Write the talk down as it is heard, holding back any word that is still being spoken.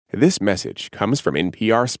This message comes from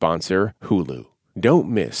NPR sponsor Hulu. Don't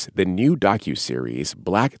miss the new docuseries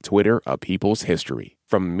Black Twitter, A People's History.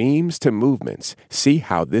 From memes to movements, see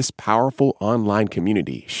how this powerful online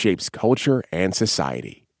community shapes culture and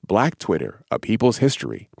society. Black Twitter, A People's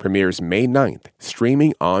History premieres May 9th,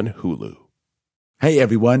 streaming on Hulu. Hey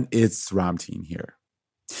everyone, it's Ramteen here.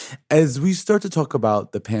 As we start to talk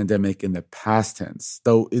about the pandemic in the past tense,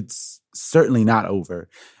 though it's certainly not over,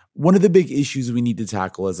 one of the big issues we need to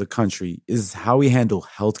tackle as a country is how we handle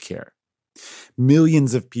healthcare.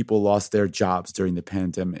 Millions of people lost their jobs during the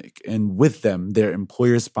pandemic, and with them, their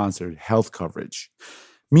employer-sponsored health coverage.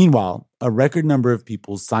 Meanwhile, a record number of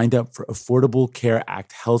people signed up for Affordable Care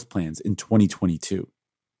Act health plans in 2022.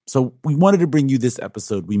 So we wanted to bring you this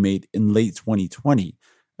episode we made in late 2020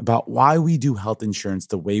 about why we do health insurance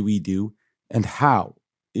the way we do and how,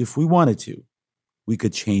 if we wanted to, we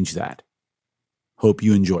could change that. Hope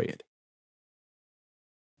you enjoy it.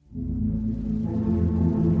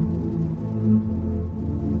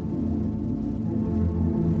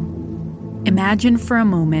 Imagine for a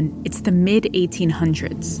moment it's the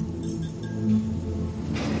mid-1800s.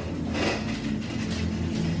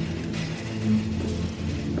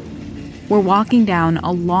 We're walking down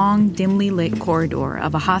a long, dimly lit corridor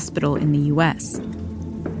of a hospital in the U.S.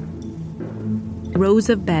 Rows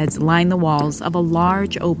of beds line the walls of a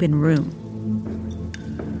large open room.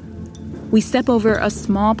 We step over a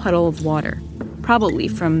small puddle of water, probably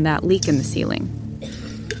from that leak in the ceiling.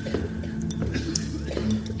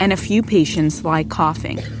 And a few patients lie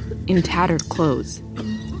coughing, in tattered clothes.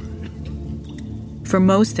 For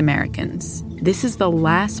most Americans, this is the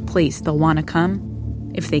last place they'll want to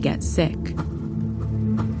come if they get sick.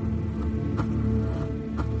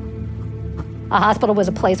 A hospital was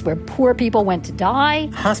a place where poor people went to die.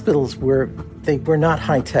 Hospitals were not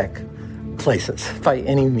high-tech places by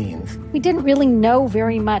any means. We didn't really know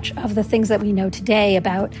very much of the things that we know today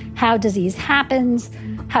about how disease happens,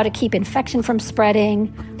 how to keep infection from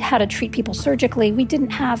spreading, how to treat people surgically. We didn't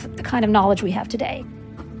have the kind of knowledge we have today.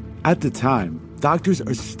 At the time, doctors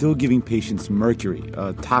are still giving patients mercury,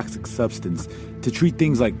 a toxic substance, to treat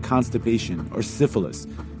things like constipation or syphilis,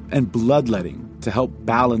 and bloodletting to help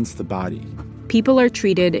balance the body. People are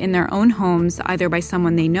treated in their own homes either by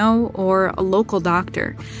someone they know or a local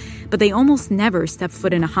doctor, but they almost never step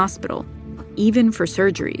foot in a hospital, even for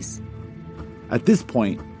surgeries. At this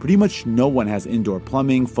point, pretty much no one has indoor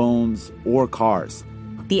plumbing, phones, or cars.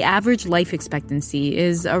 The average life expectancy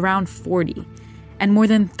is around 40, and more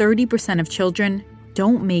than 30% of children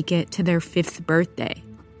don't make it to their 5th birthday.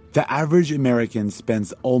 The average American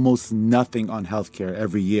spends almost nothing on healthcare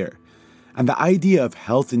every year. And the idea of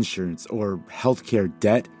health insurance or healthcare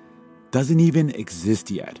debt doesn't even exist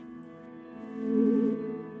yet.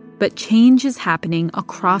 But change is happening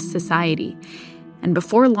across society. And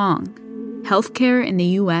before long, healthcare in the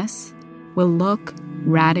U.S. will look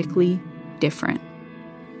radically different.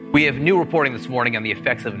 We have new reporting this morning on the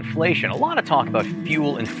effects of inflation. A lot of talk about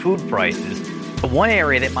fuel and food prices. But one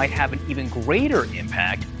area that might have an even greater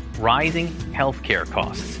impact, rising healthcare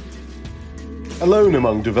costs. Alone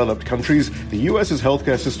among developed countries, the U.S.'s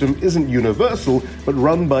healthcare system isn't universal, but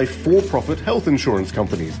run by for-profit health insurance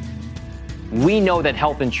companies. We know that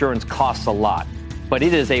health insurance costs a lot, but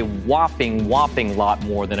it is a whopping lot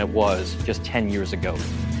more than it was just 10 years ago.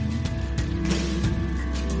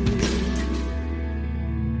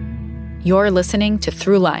 You're listening to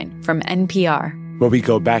Throughline from NPR, where we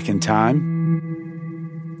go back in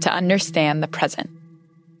time to understand the present.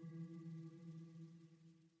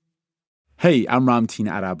 Hey, I'm Ramteen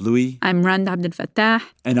Arablouei. I'm Rand Abdel Fattah.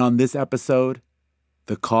 And on this episode,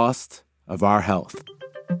 the cost of our health.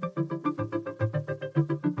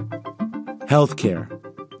 Healthcare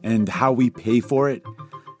and how we pay for it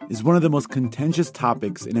is one of the most contentious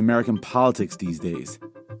topics in American politics these days.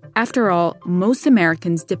 After all, most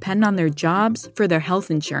Americans depend on their jobs for their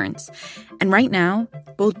health insurance. And right now,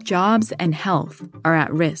 both jobs and health are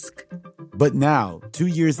at risk. But now, 2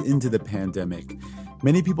 years into the pandemic,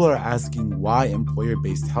 many people are asking why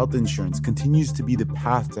employer-based health insurance continues to be the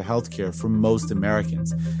path to healthcare for most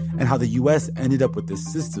Americans, and how the U.S. ended up with this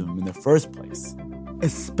system in the first place.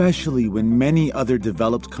 Especially when many other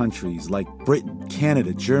developed countries like Britain,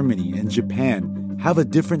 Canada, Germany, and Japan have a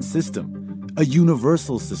different system, a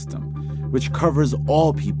universal system, which covers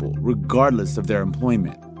all people regardless of their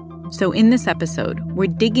employment. So in this episode, we're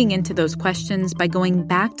digging into those questions by going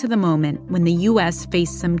back to the moment when the U.S.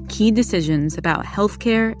 faced some key decisions about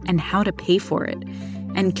healthcare and how to pay for it,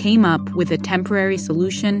 and came up with a temporary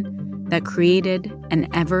solution that created an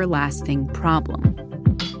everlasting problem.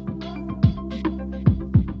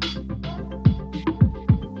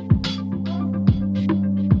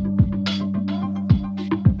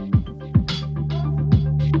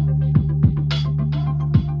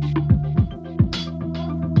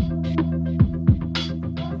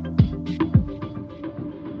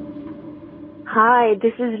 Hi,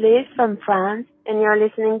 this is Liz from France, and you're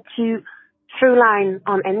listening to Throughline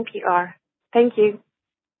on NPR. Thank you.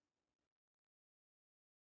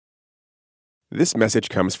 This message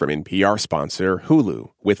comes from NPR sponsor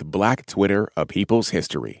Hulu with Black Twitter, A People's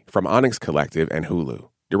History from Onyx Collective and Hulu.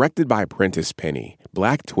 Directed by Prentice Penny,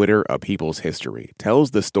 Black Twitter, A People's History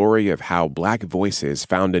tells the story of how Black voices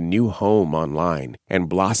found a new home online and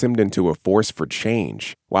blossomed into a force for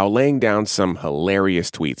change while laying down some hilarious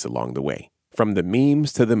tweets along the way. From the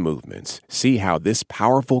memes to the movements, see how this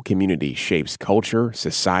powerful community shapes culture,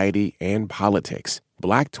 society, and politics.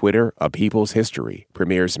 Black Twitter, A People's History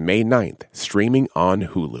premieres May 9th, streaming on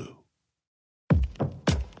Hulu.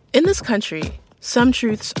 In this country, some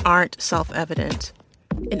truths aren't self-evident.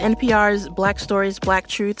 In NPR's Black Stories, Black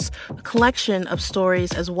Truths, a collection of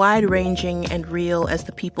stories as wide-ranging and real as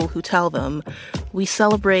the people who tell them, we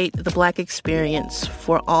celebrate the Black experience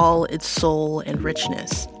for all its soul and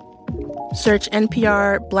richness. Search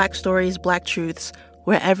NPR Black Stories, Black Truths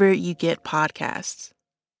wherever you get podcasts.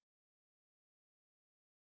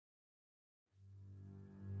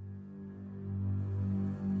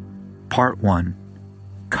 Part 1.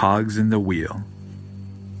 Cogs in the Wheel.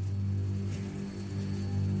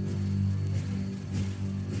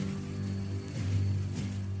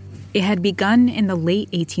 It had begun in the late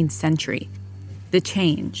 18th century. The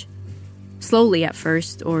change. Slowly at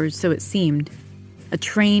first, or so it seemed. A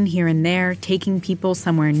train here and there taking people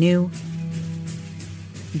somewhere new.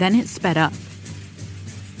 Then it sped up.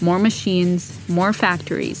 More machines, more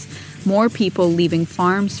factories, more people leaving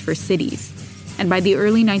farms for cities. And by the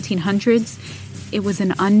early 1900s, it was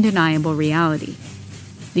an undeniable reality.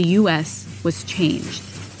 The U.S. was changed.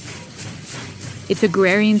 Its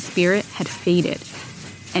agrarian spirit had faded,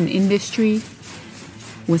 and industry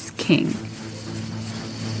was king.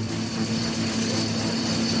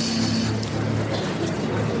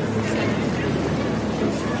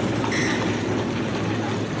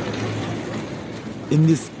 In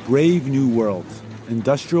this brave new world,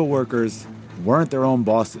 industrial workers weren't their own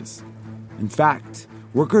bosses. In fact,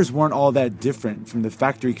 workers weren't all that different from the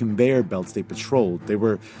factory conveyor belts they patrolled. They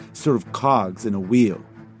were sort of cogs in a wheel.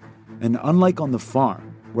 And unlike on the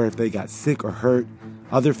farm, where if they got sick or hurt,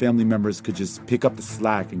 other family members could just pick up the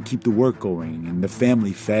slack and keep the work going and the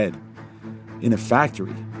family fed. In a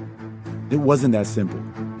factory, it wasn't that simple.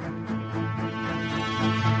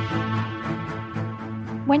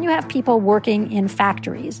 When you have people working in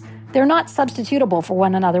factories, they're not substitutable for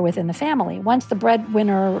one another within the family. Once the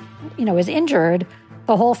breadwinner, is injured,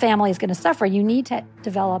 the whole family is going to suffer. You need to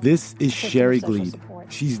develop... This is Sherry Gleed.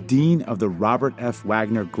 She's dean of the Robert F.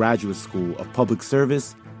 Wagner Graduate School of Public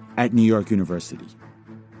Service at New York University.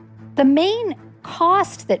 The main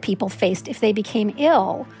cost that people faced if they became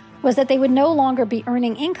ill was that they would no longer be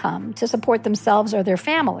earning income to support themselves or their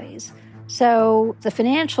families. So the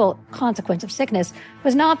financial consequence of sickness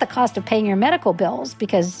was not the cost of paying your medical bills,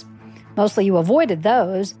 because mostly you avoided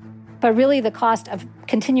those, but really the cost of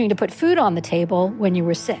continuing to put food on the table when you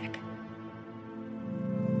were sick.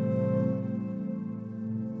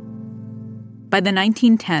 By the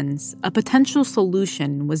 1910s, a potential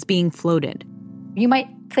solution was being floated. You might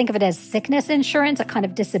think of it as sickness insurance, a kind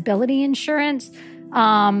of disability insurance,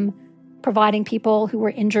 providing people who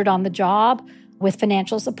were injured on the job with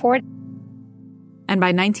financial support. And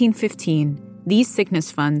by 1915, these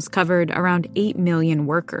sickness funds covered around 8 million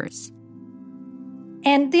workers.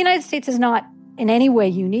 And the United States is not in any way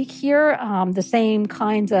unique here. The same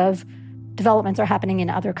kinds of developments are happening in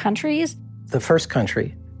other countries. The first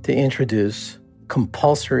country to introduce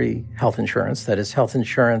compulsory health insurance, that is, health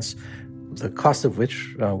insurance, the cost of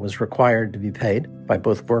which was required to be paid by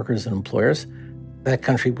both workers and employers, that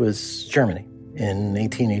country was Germany in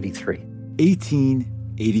 1883.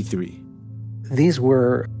 1883. These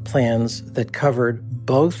were plans that covered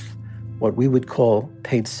both what we would call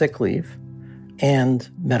paid sick leave and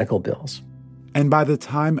medical bills. And by the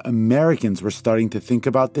time Americans were starting to think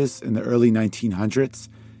about this in the early 1900s,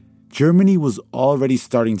 Germany was already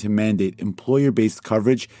starting to mandate employer-based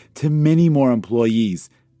coverage to many more employees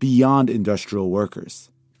beyond industrial workers.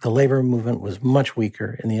 The labor movement was much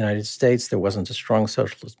weaker in the United States. There wasn't a strong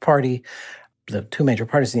socialist party. The two major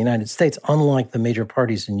parties in the United States, unlike the major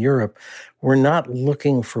parties in Europe, were not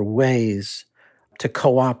looking for ways to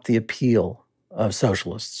co-opt the appeal of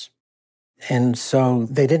socialists. And so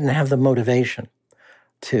they didn't have the motivation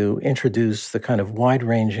to introduce the kind of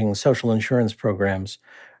wide-ranging social insurance programs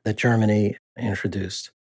that Germany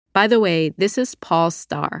introduced. By the way, this is Paul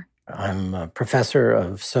Starr. I'm a professor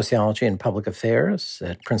of sociology and public affairs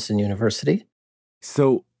at Princeton University.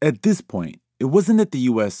 So at this point, it wasn't that the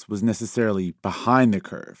U.S. was necessarily behind the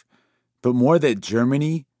curve, but more that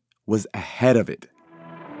Germany was ahead of it.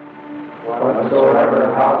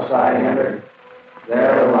 Whatsoever house I enter,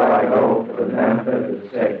 there will I go for the benefit of the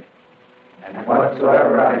sick. And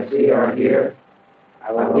whatsoever I see or hear,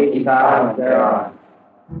 I will keep silent thereon.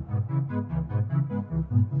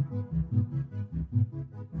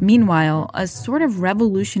 Meanwhile, a sort of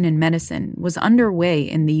revolution in medicine was underway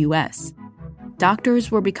in the U.S. Doctors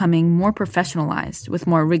were becoming more professionalized with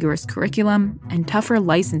more rigorous curriculum and tougher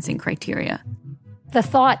licensing criteria. The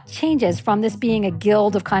thought changes from this being a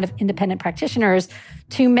guild of kind of independent practitioners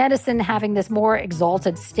to medicine having this more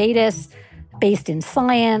exalted status based in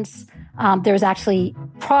science. There's actually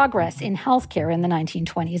progress in healthcare in the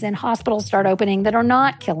 1920s, and hospitals start opening that are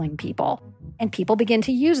not killing people, and people begin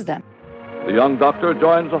to use them. The young doctor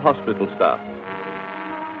joins a hospital staff.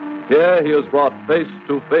 Here he is brought face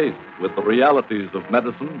to face with the realities of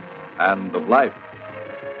medicine and of life.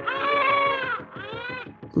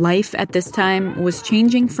 Life at this time was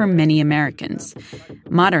changing for many Americans,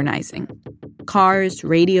 modernizing. Cars,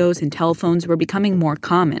 radios, and telephones were becoming more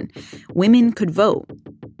common. Women could vote.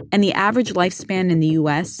 And the average lifespan in the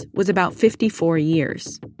U.S. was about 54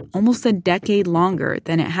 years, almost a decade longer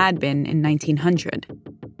than it had been in 1900.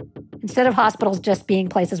 Instead of hospitals just being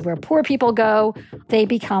places where poor people go, they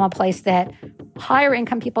become a place that higher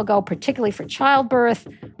income people go, particularly for childbirth,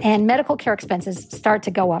 and medical care expenses start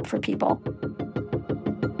to go up for people.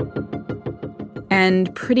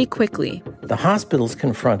 And pretty quickly, the hospitals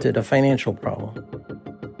confronted a financial problem.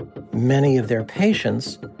 Many of their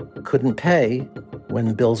patients couldn't pay when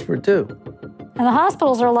the bills were due. And the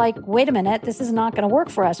hospitals are like, wait a minute, this is not going to work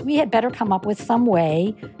for us. We had better come up with some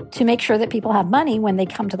way to make sure that people have money when they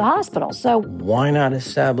come to the hospital. So why not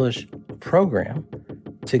establish a program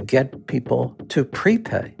to get people to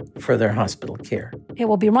prepay for their hospital care? It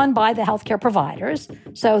will be run by the healthcare providers,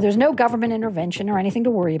 so there's no government intervention or anything to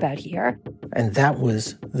worry about here. And that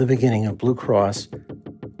was the beginning of Blue Cross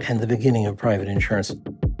and the beginning of private insurance.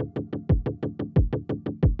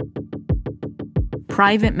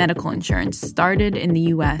 Private medical insurance started in the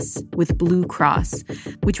U.S. with Blue Cross,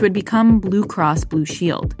 which would become Blue Cross Blue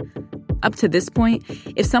Shield. Up to this point,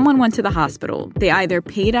 if someone went to the hospital, they either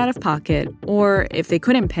paid out of pocket or, if they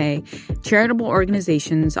couldn't pay, charitable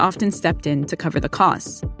organizations often stepped in to cover the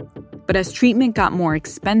costs. But as treatment got more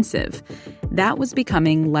expensive, that was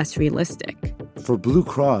becoming less realistic. For Blue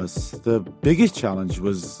Cross, the biggest challenge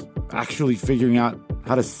was actually figuring out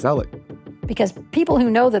how to sell it. Because people who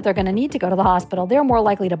know that they're going to need to go to the hospital, they're more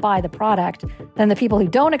likely to buy the product than the people who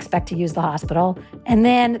don't expect to use the hospital. And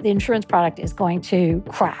then the insurance product is going to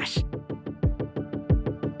crash.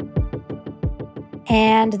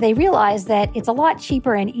 And they realize that it's a lot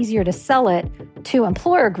cheaper and easier to sell it to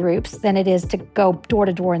employer groups than it is to go door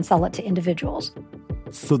to door and sell it to individuals.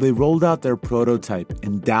 So they rolled out their prototype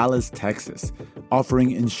in Dallas, Texas,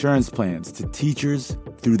 offering insurance plans to teachers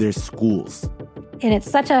through their schools. And it's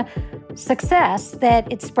such a success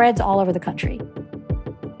that it spreads all over the country.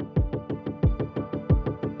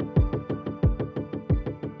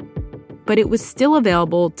 But it was still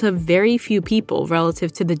available to very few people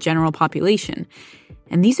relative to the general population.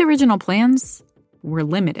 And these original plans were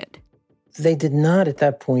limited. They did not at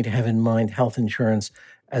that point have in mind health insurance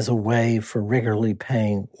as a way for regularly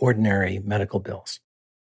paying ordinary medical bills.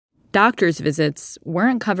 Doctors' visits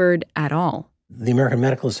weren't covered at all. The American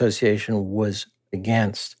Medical Association was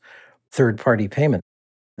against third-party payment.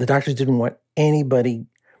 The doctors didn't want anybody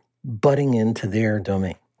butting into their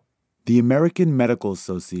domain. The American Medical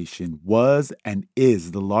Association was and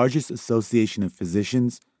is the largest association of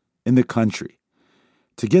physicians in the country.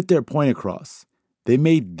 To get their point across, they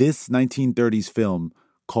made this 1930s film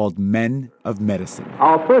called Men of Medicine.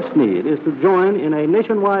 Our first need is to join in a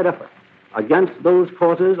nationwide effort against those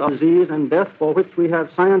causes of disease and death for which we have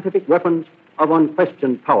scientific weapons of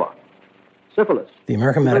unquestioned power. Syphilis. The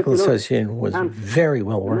American Medical Association was very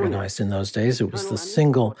well organized in those days. It was the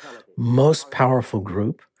single most powerful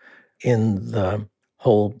group in the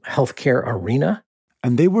whole healthcare arena.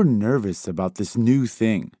 And they were nervous about this new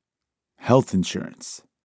thing, health insurance.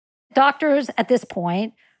 Doctors at this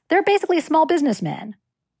point, they're basically small businessmen.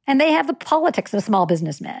 And they have the politics of small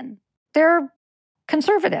businessmen. They're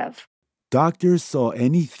conservative. Doctors saw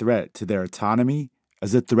any threat to their autonomy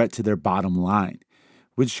as a threat to their bottom line,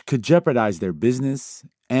 which could jeopardize their business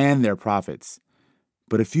and their profits.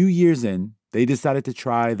 But a few years in, they decided to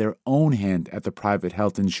try their own hand at the private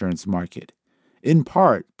health insurance market, in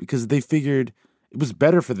part because they figured it was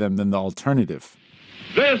better for them than the alternative.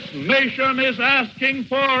 This nation is asking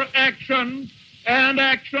for action, and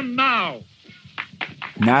action now.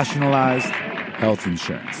 Nationalized health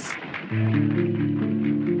insurance.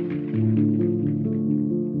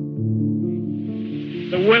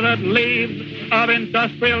 The withered leaves of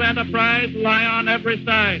industrial enterprise lie on every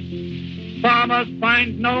side. Farmers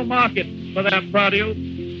find no market for their produce,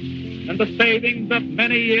 and the savings of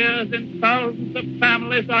many years in thousands of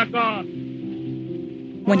families are gone.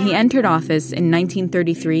 When he entered office in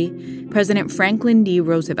 1933, President Franklin D.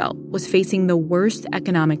 Roosevelt was facing the worst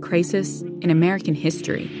economic crisis in American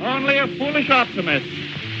history. Only a foolish optimist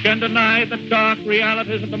can deny the dark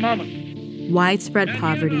realities of the moment. Widespread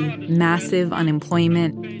poverty, massive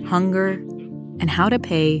unemployment, hunger, and how to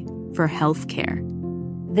pay for health care.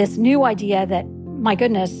 This new idea that, my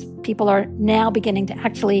goodness, people are now beginning to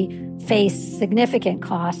actually face significant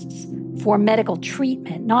costs for medical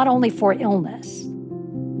treatment, not only for illness.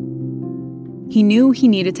 He knew he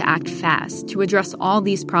needed to act fast to address all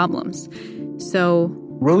these problems. So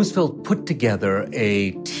Roosevelt put together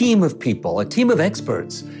a team of people, a team of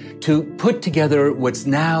experts, to put together what's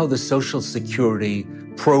now the Social Security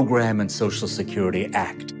Program and Social Security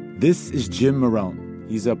Act. This is Jim Morone.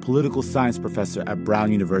 He's a political science professor at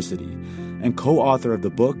Brown University and co-author of the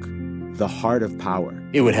book, The Heart of Power.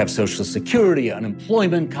 It would have Social Security,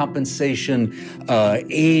 unemployment compensation,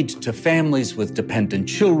 aid to families with dependent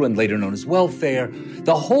children, later known as welfare.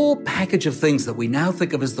 The whole package of things that we now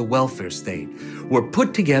think of as the welfare state were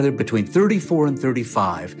put together between 34 and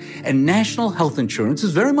 35, and national health insurance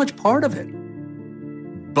is very much part of it.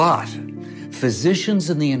 But physicians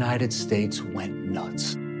in the United States went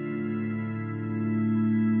nuts.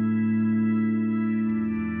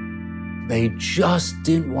 They just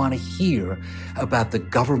didn't want to hear about the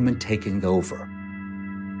government taking over.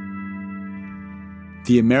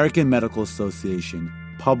 The American Medical Association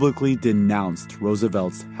publicly denounced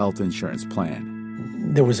Roosevelt's health insurance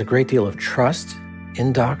plan. There was a great deal of trust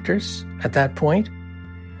in doctors at that point,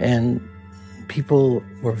 and people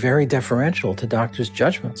were very deferential to doctors'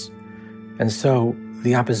 judgments. And so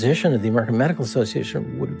the opposition of the American Medical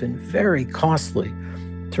Association would have been very costly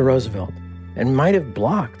to Roosevelt and might have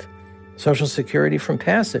blocked Social Security from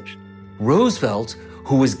passage. Roosevelt,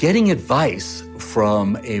 who was getting advice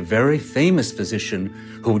from a very famous physician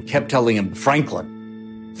who kept telling him,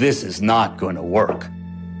 Franklin, this is not going to work.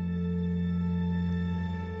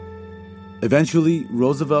 Eventually,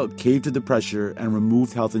 Roosevelt caved to the pressure and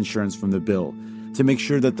removed health insurance from the bill to make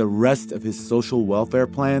sure that the rest of his social welfare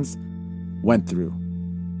plans went through.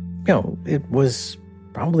 You know, it was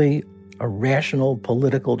probably a rational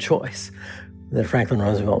political choice that Franklin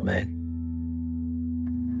Roosevelt made.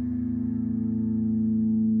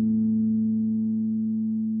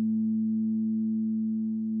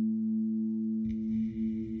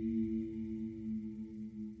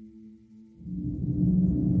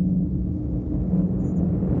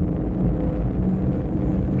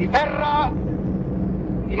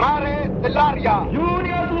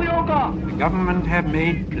 The government have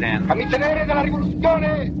made plans under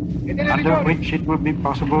which it will be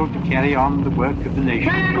possible to carry on the work of the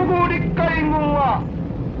nation.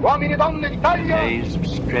 Days of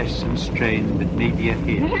stress and strain that may be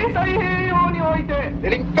ahead.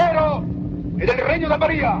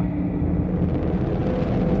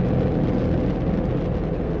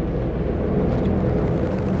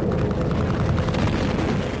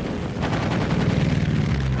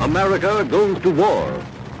 America goes to war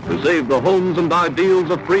to save the homes and ideals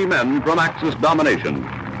of free men from Axis domination.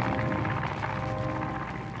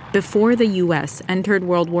 Before the U.S. entered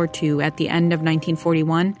World War II at the end of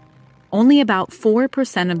 1941, only about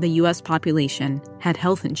 4% of the U.S. population had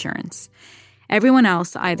health insurance. Everyone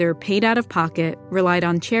else either paid out of pocket, relied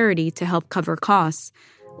on charity to help cover costs,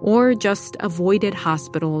 or just avoided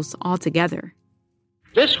hospitals altogether.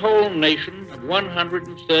 This whole nation of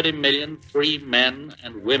 130 million free men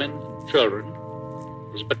and women and children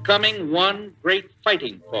is becoming one great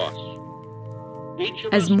fighting force.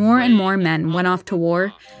 As more and more men went off to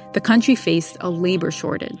war, the country faced a labor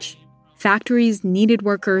shortage. Factories needed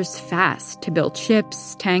workers fast to build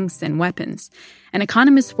ships, tanks, and weapons. And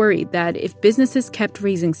economists worried that if businesses kept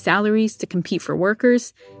raising salaries to compete for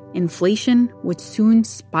workers, inflation would soon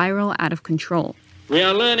spiral out of control. We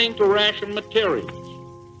are learning to ration materials,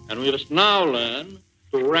 and we must now learn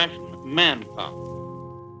to ration manpower.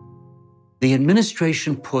 The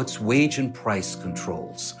administration puts wage and price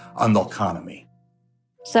controls on the economy.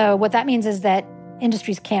 So what that means is that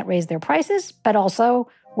industries can't raise their prices, but also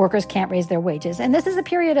workers can't raise their wages. And this is a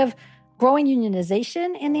period of growing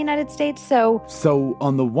unionization in the United States. So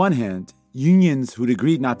on the one hand, unions who'd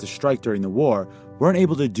agreed not to strike during the war weren't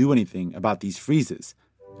able to do anything about these freezes.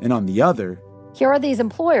 And on the other, here are these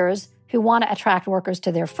employers who want to attract workers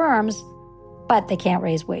to their firms, but they can't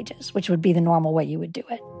raise wages, which would be the normal way you would do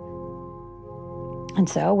it. And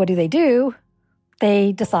so what do?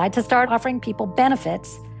 They decide to start offering people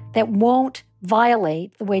benefits that won't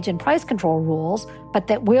violate the wage and price control rules, but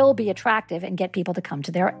that will be attractive and get people to come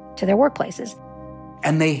to their workplaces.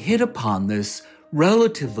 And they hit upon this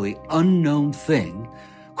relatively unknown thing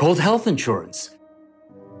called health insurance.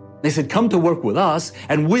 They said, come to work with us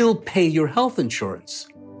and we'll pay your health insurance.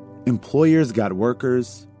 Employers got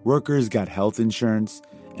workers, workers got health insurance,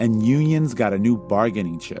 and unions got a new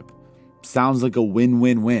bargaining chip. Sounds like a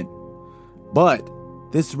win-win-win. But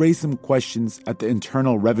this raised some questions at the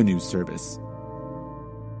Internal Revenue Service.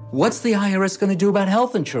 What's the IRS going to do about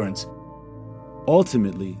health insurance?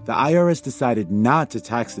 Ultimately, the IRS decided not to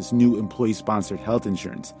tax this new employee-sponsored health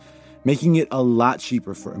insurance, making it a lot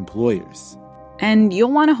cheaper for employers. And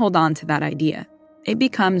you'll want to hold on to that idea. It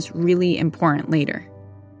becomes really important later.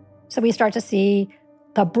 So we start to see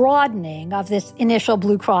the broadening of this initial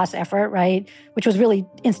Blue Cross effort, right, which was really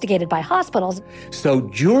instigated by hospitals. So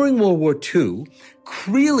during World War II,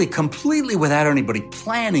 really completely without anybody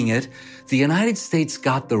planning it, the United States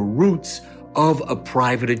got the roots of a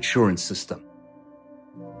private insurance system.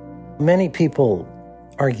 Many people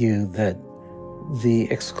argue that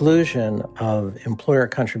the exclusion of employer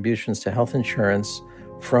contributions to health insurance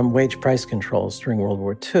from wage price controls during World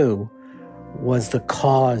War II was the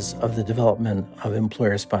cause of the development of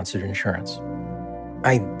employer-sponsored insurance.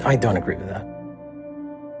 I don't agree with that.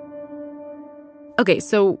 Okay,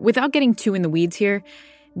 so without getting too in the weeds here,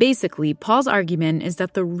 basically, Paul's argument is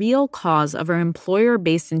that the real cause of our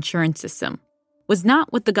employer-based insurance system was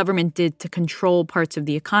not what the government did to control parts of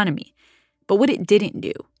the economy, but what it didn't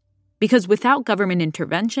do. Because without government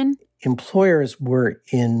intervention, employers were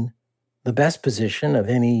in the best position of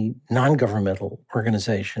any non-governmental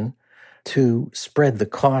organization to spread the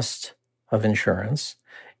cost of insurance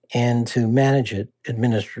and to manage it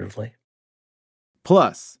administratively.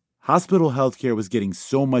 Plus, hospital healthcare was getting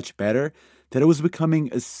so much better that it was becoming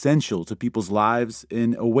essential to people's lives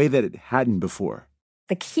in a way that it hadn't before.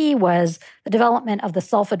 The key was the development of the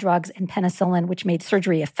sulfa drugs and penicillin, which made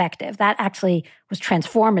surgery effective. That actually was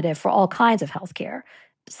transformative for all kinds of healthcare.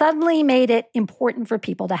 Suddenly made it important for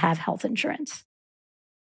people to have health insurance.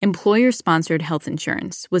 Employer-sponsored health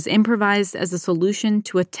insurance was improvised as a solution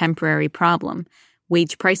to a temporary problem,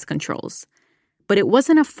 wage price controls. But it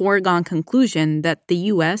wasn't a foregone conclusion that the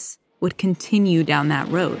U.S. would continue down that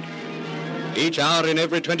road. Each hour in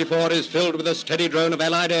every 24 is filled with a steady drone of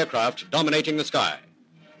Allied aircraft dominating the sky.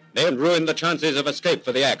 They have ruined the chances of escape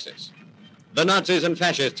for the Axis. The Nazis and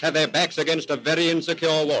fascists have their backs against a very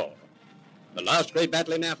insecure wall. The last great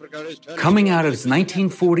battle in Africa is turning... Coming out of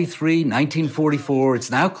 1943, 1944,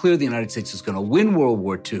 it's now clear the United States is going to win World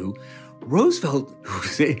War II. Roosevelt,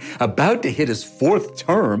 who's about to hit his fourth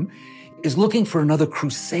term, is looking for another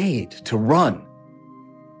crusade to run.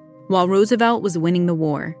 While Roosevelt was winning the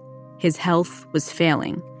war, his health was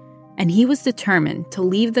failing, and he was determined to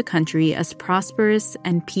leave the country as prosperous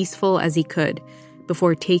and peaceful as he could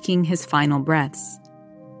before taking his final breaths.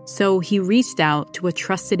 So he reached out to a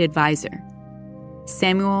trusted advisor,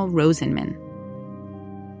 Samuel Rosenman.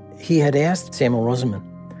 He had asked Samuel Rosenman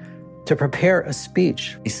to prepare a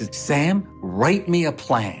speech. He said, Sam, write me a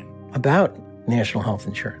plan about national health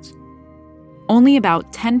insurance. Only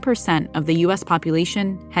about 10% of the U.S.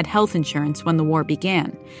 population had health insurance when the war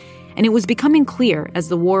began, and it was becoming clear as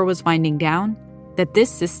the war was winding down that this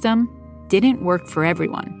system didn't work for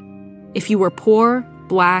everyone. If you were poor,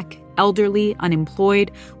 Black, elderly,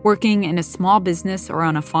 unemployed, working in a small business or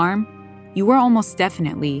on a farm, you were almost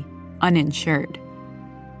definitely uninsured.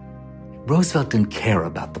 Roosevelt didn't care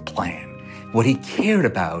about the plan. What he cared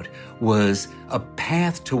about was a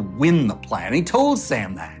path to win the plan. He told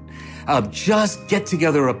Sam that. Just get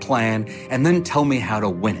together a plan and then tell me how to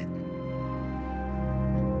win it.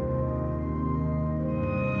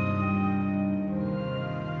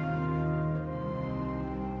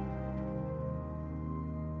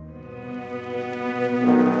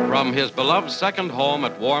 From his beloved second home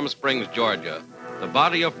at Warm Springs, Georgia, the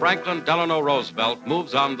body of Franklin Delano Roosevelt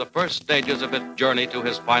moves on the first stages of its journey to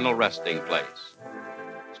his final resting place.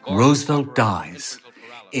 Roosevelt dies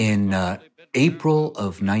in April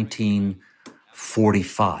of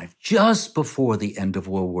 1945, just before the end of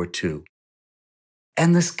World War II.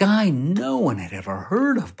 And this guy no one had ever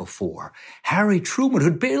heard of before, Harry Truman,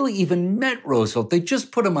 who'd barely even met Roosevelt. They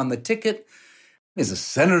just put him on the ticket. He's a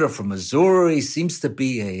senator from Missouri, seems to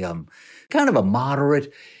be a kind of a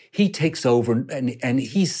moderate. He takes over and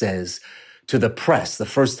he says to the press the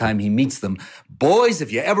first time he meets them, boys,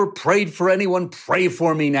 if you ever prayed for anyone, pray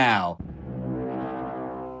for me now.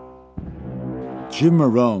 Jim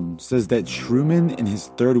Marone says that Truman, in his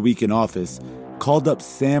third week in office, called up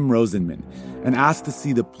Sam Rosenman and asked to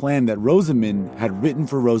see the plan that Rosenman had written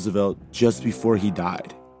for Roosevelt just before he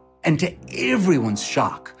died. And to everyone's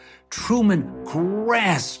shock, Truman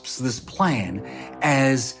grasps this plan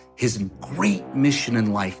as his great mission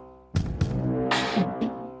in life.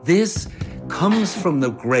 This comes from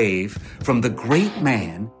the grave, from the great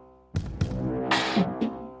man,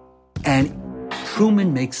 and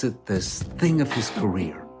Truman makes it this thing of his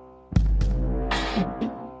career.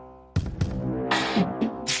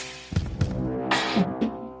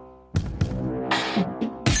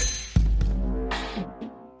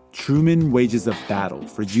 Truman wages a battle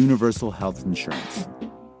for universal health insurance.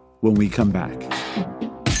 When we come back.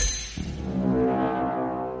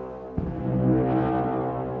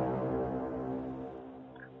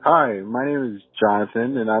 Hi, my name is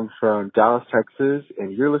Jonathan, and I'm from Dallas, Texas,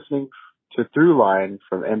 and you're listening to Throughline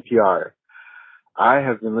from NPR. I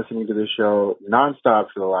have been listening to this show nonstop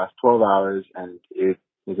for the last 12 hours, and it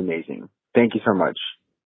is amazing. Thank you so much.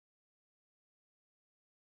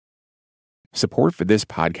 Support for this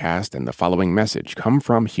podcast and the following message come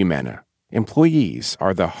from Humana. Employees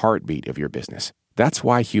are the heartbeat of your business. That's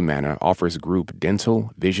why Humana offers group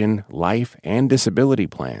dental, vision, life, and disability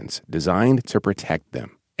plans designed to protect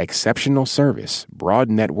them. Exceptional service, broad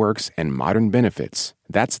networks, and modern benefits.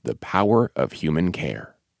 That's the power of human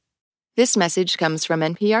care. This message comes from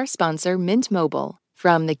NPR sponsor Mint Mobile.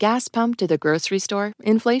 From the gas pump to the grocery store,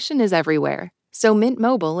 inflation is everywhere. So Mint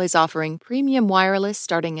Mobile is offering premium wireless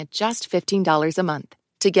starting at just $15 a month.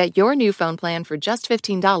 To get your new phone plan for just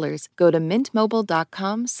 $15, go to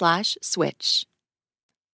mintmobile.com/switch.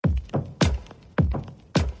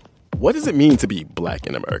 What does it mean to be Black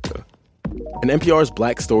in America? In NPR's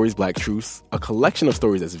Black Stories, Black Truths, a collection of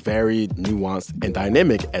stories as varied, nuanced, and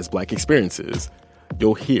dynamic as Black experiences,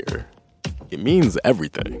 you'll hear it means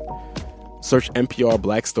everything. Search NPR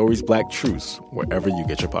Black Stories, Black Truths wherever you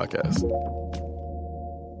get your podcasts.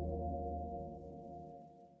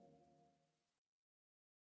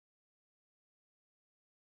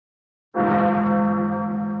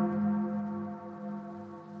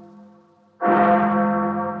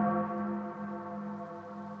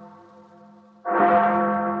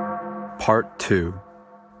 Part 2.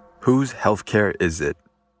 Whose healthcare is it?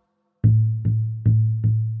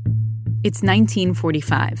 It's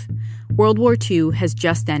 1945. World War II has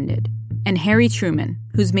just ended, and Harry Truman,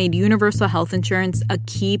 who's made universal health insurance a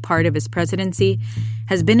key part of his presidency,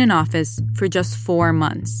 has been in office for just 4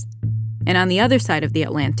 months. And on the other side of the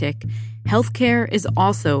Atlantic, healthcare is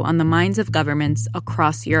also on the minds of governments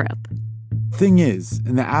across Europe. Thing is,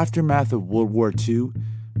 in the aftermath of World War II,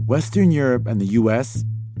 Western Europe and the U.S.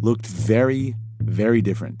 looked very, very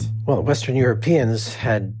different. Well, Western Europeans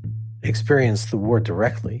had experienced the war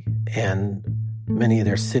directly, and many of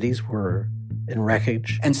their cities were in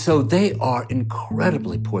wreckage. And so they are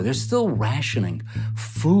incredibly poor. They're still rationing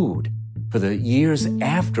food for the years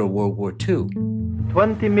after World War II.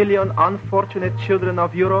 20 million unfortunate children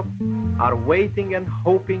of Europe are waiting and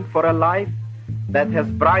hoping for a life that has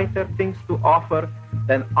brighter things to offer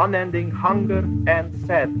than unending hunger and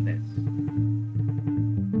sadness.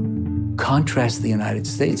 Contrast the United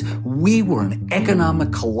States. We were an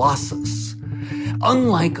economic colossus.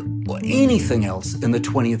 Unlike anything else in the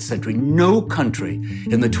 20th century, no country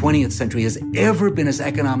in the 20th century has ever been as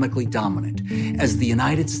economically dominant as the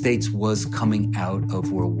United States was coming out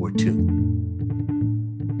of World War II.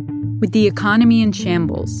 With the economy in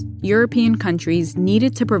shambles, European countries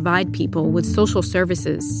needed to provide people with social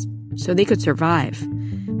services so they could survive.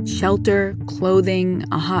 Shelter, clothing,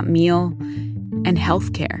 a hot meal, and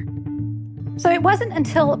health care. So it wasn't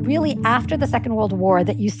until really after the Second World War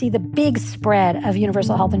that you see the big spread of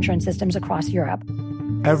universal health insurance systems across Europe.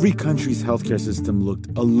 Every country's healthcare system looked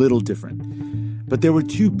a little different, but there were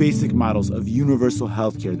two basic models of universal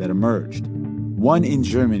healthcare that emerged. One in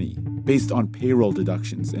Germany, based on payroll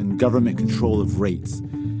deductions and government control of rates,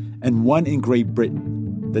 and one in Great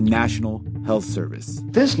Britain, the National Health Service.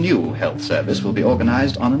 This new health service will be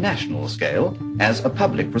organized on a national scale as a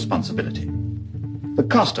public responsibility. The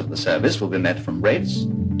cost of the service will be met from rates,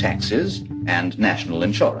 taxes, and national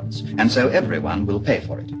insurance, and so everyone will pay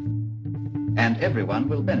for it. And everyone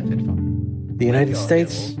will benefit from it. The United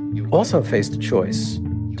States also faced a choice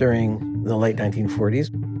during the late 1940s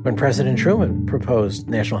when President Truman proposed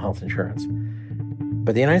national health insurance.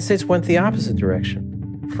 But the United States went the opposite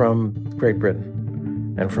direction from Great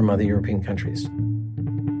Britain and from other European countries.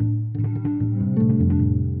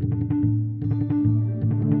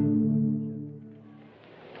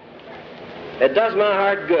 It does my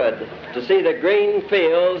heart good to see the green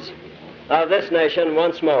fields of this nation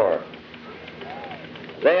once more.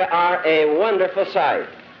 They are a wonderful sight.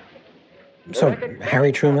 So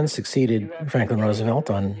Harry Truman succeeded Franklin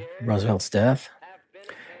Roosevelt on Roosevelt's death.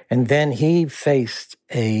 And then he faced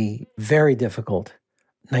a very difficult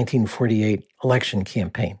 1948 election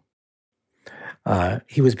campaign.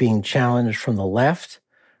 He was being challenged from the left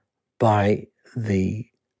by the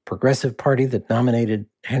Progressive Party that nominated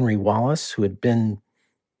Henry Wallace, who had been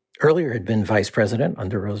vice president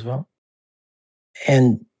under Roosevelt.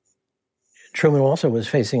 And Truman also was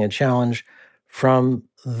facing a challenge from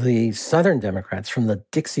the Southern Democrats, from the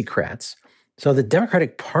Dixiecrats. So the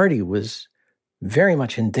Democratic Party was very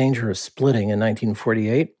much in danger of splitting in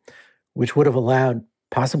 1948, which would have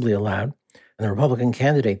possibly allowed the Republican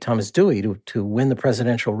candidate, Thomas Dewey, to win the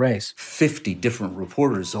presidential race. 50 different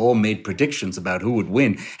reporters all made predictions about who would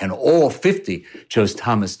win, and all 50 chose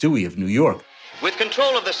Thomas Dewey of New York. With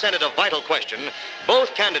control of the Senate a vital question,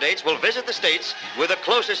 both candidates will visit the states with the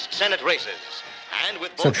closest Senate races. And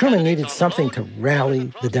with so Truman needed something to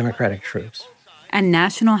rally the Democratic troops. And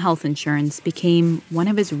national health insurance became one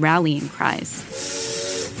of his rallying cries.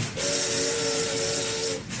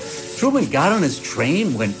 Truman got on his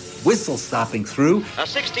train, went whistle-stopping through. A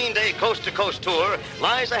 16-day coast-to-coast tour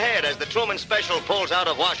lies ahead as the Truman Special pulls out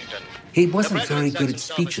of Washington. He wasn't very good at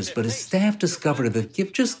speeches, but his staff discovered that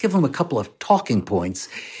if just give him a couple of talking points,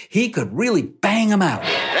 he could really bang them out.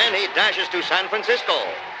 Then he dashes to San Francisco.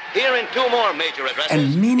 Here in two more major addresses.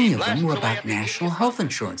 And many of them were about national health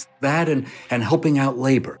insurance, that and helping out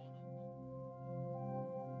labor.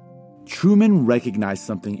 Truman recognized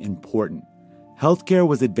something important. Healthcare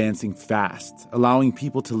was advancing fast, allowing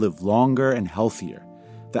people to live longer and healthier.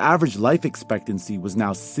 The average life expectancy was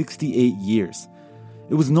now 68 years.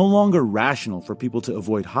 It was no longer rational for people to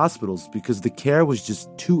avoid hospitals because the care was just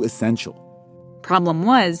too essential. Problem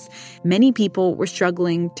was, many people were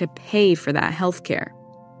struggling to pay for that healthcare.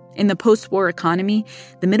 In the post-war economy,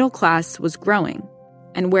 the middle class was growing.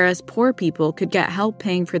 And whereas poor people could get help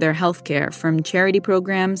paying for their healthcare from charity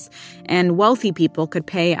programs and wealthy people could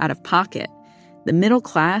pay out of pocket, the middle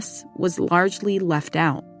class was largely left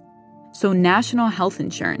out. So national health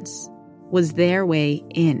insurance was their way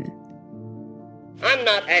in. I'm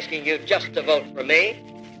not asking you just to vote for me.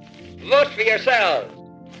 Vote for yourselves.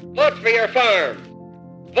 Vote for your farm.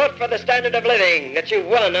 Vote for the standard of living that you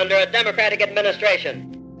won under a Democratic administration.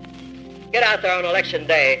 Get out there on election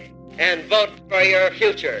day and vote for your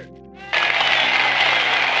future.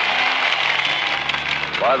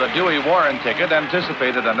 Why, the Dewey-Warren ticket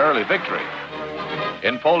anticipated an early victory.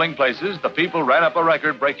 In polling places, the people ran up a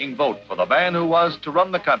record-breaking vote for the man who was to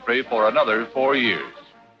run the country for another 4 years.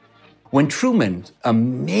 When Truman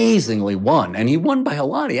amazingly won, and he won by a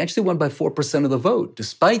lot, he actually won by 4% of the vote,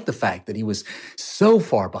 despite the fact that he was so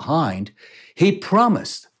far behind, he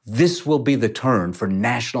promised this will be the turn for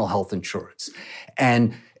national health insurance.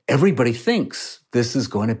 And everybody thinks this is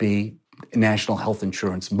going to be a national health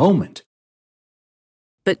insurance moment.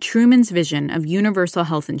 But Truman's vision of universal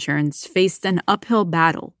health insurance faced an uphill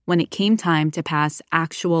battle when it came time to pass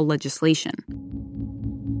actual legislation.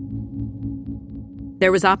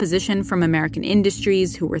 There was opposition from American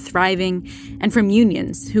industries who were thriving and from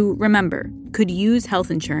unions who, remember, could use health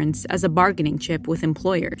insurance as a bargaining chip with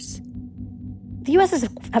employers. The U.S. is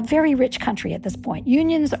a very rich country at this point.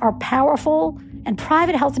 Unions are powerful, and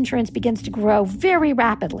private health insurance begins to grow very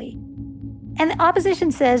rapidly. And the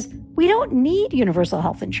opposition says, we don't need universal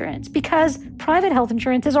health insurance because private health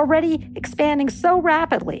insurance is already expanding so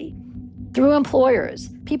rapidly through employers.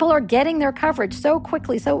 People are getting their coverage so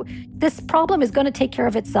quickly. So this problem is going to take care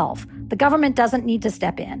of itself. The government doesn't need to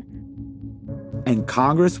step in. And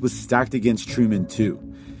Congress was stacked against Truman, too.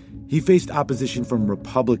 He faced opposition from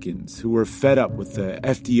Republicans who were fed up with the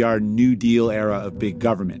FDR New Deal era of big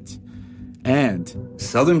government. And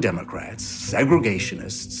Southern Democrats,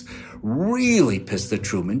 segregationists, really pissed at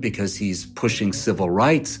Truman because he's pushing civil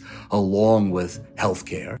rights along with health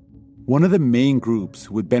care. One of the main groups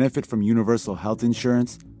who would benefit from universal health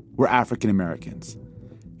insurance were African Americans.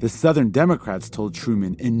 The Southern Democrats told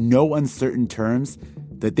Truman in no uncertain terms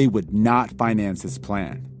that they would not finance his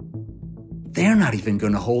plan. They're not even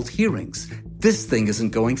going to hold hearings. This thing isn't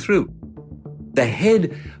going through. The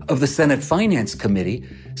head of the Senate Finance Committee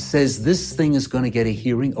says this thing is going to get a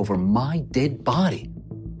hearing over my dead body.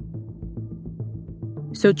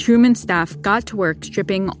 So Truman's staff got to work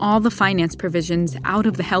stripping all the finance provisions out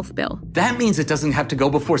of the health bill. That means it doesn't have to go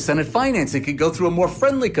before Senate Finance. It could go through a more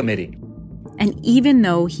friendly committee. And even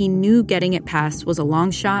though he knew getting it passed was a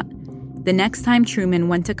long shot, the next time Truman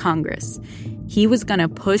went to Congress, he was going to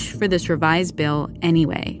push for this revised bill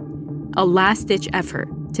anyway. A last-ditch effort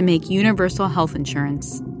to make universal health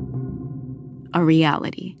insurance a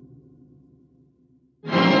reality.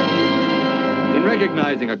 In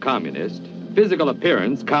recognizing a communist, physical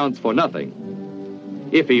appearance counts for nothing.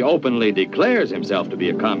 If he openly declares himself to be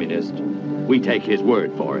a communist, we take his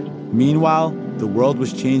word for it. Meanwhile, the world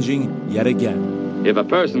was changing yet again. If a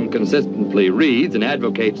person consistently reads and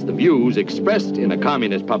advocates the views expressed in a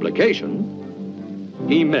communist publication,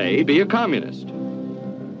 he may be a communist.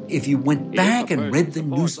 If you went back and read the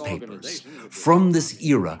newspapers from this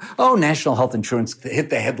era, national health insurance hit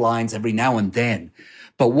the headlines every now and then.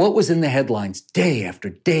 But what was in the headlines day after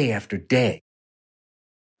day after day?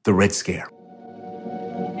 The Red Scare.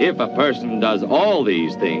 If a person does all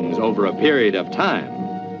these things over a period of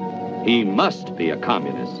time, he must be a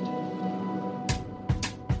communist.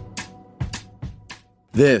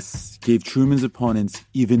 This gave Truman's opponents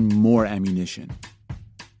even more ammunition.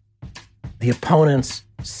 The opponents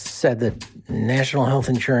said that national health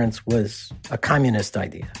insurance was a communist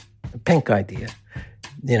idea, a pink idea,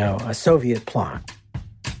 a Soviet plot.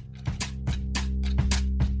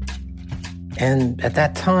 And at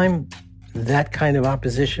that time, that kind of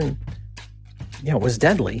opposition, was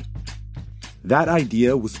deadly. That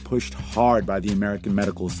idea was pushed hard by the American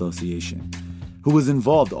Medical Association, who was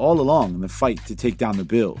involved all along in the fight to take down the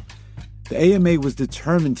bill. The AMA was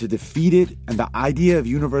determined to defeat it and the idea of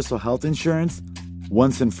universal health insurance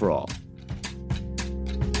once and for all.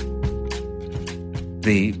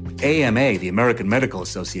 The AMA, the American Medical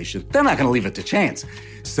Association, they're not going to leave it to chance.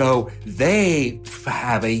 So they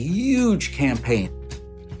have a huge campaign.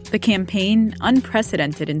 The campaign,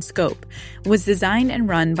 unprecedented in scope, was designed and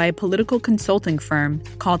run by a political consulting firm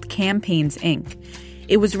called Campaigns, Inc.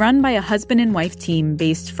 It was run by a husband and wife team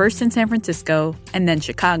based first in San Francisco and then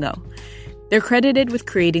Chicago. They're credited with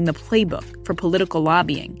creating the playbook for political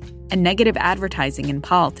lobbying and negative advertising in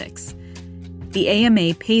politics. The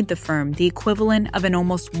AMA paid the firm the equivalent of an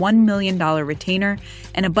almost $1 million retainer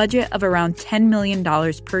and a budget of around $10 million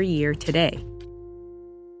per year today.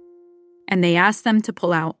 And they asked them to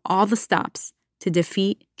pull out all the stops to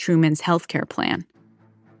defeat Truman's healthcare plan.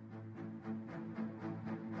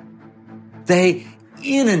 They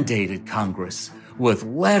inundated Congress with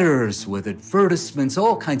letters, with advertisements,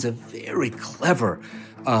 all kinds of very clever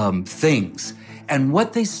things. And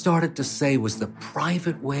what they started to say was the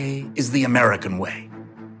private way is the American way.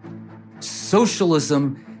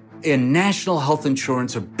 Socialism and national health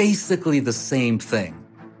insurance are basically the same thing.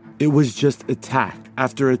 It was just attack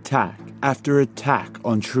after attack after attack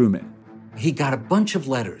on Truman. He got a bunch of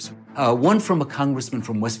letters. One from a congressman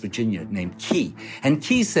from West Virginia named Key. And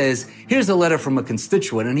Key says, here's a letter from a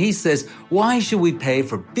constituent. And he says, why should we pay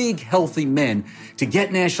for big, healthy men to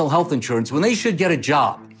get national health insurance when they should get a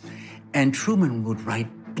job? And Truman would write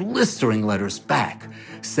blistering letters back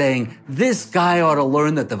saying, this guy ought to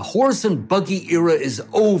learn that the horse and buggy era is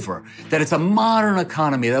over, that it's a modern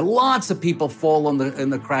economy, that lots of people fall in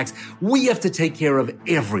the cracks. We have to take care of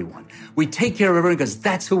everyone. We take care of everyone because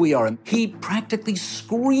that's who we are. And he practically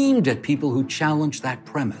screamed at people who challenged that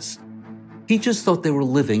premise. He just thought they were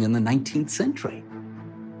living in the 19th century.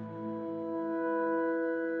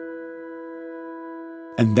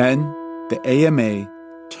 And then the AMA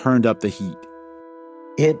turned up the heat.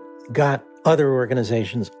 It got other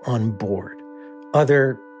organizations on board,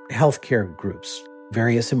 other healthcare groups,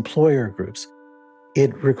 various employer groups.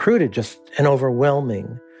 It recruited just an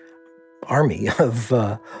overwhelming army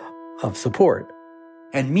of support.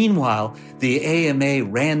 And meanwhile, the AMA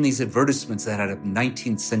ran these advertisements that had a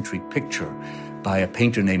 19th century picture by a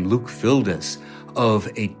painter named Luc Fildes of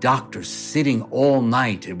a doctor sitting all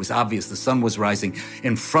night. It was obvious the sun was rising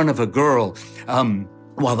in front of a girl,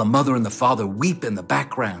 while the mother and the father weep in the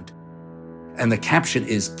background. And the caption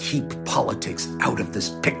is, keep politics out of this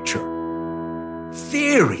picture.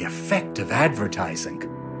 Very effective advertising.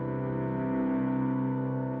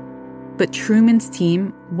 But Truman's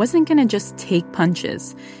team wasn't going to just take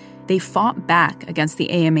punches. They fought back against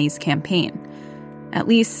the AMA's campaign. At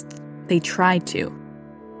least, they tried to.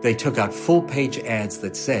 They took out full-page ads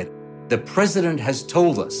that said, the president has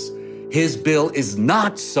told us his bill is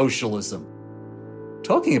not socialism.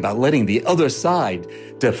 Talking about letting the other side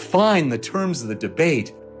define the terms of the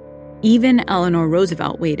debate. Even Eleanor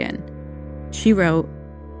Roosevelt weighed in. She wrote,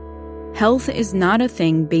 health is not a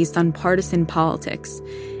thing based on partisan politics,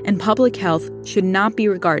 and public health should not be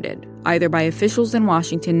regarded, either by officials in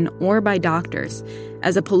Washington or by doctors,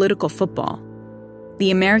 as a political football. The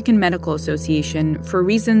American Medical Association, for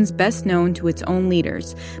reasons best known to its own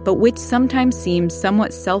leaders, but which sometimes seem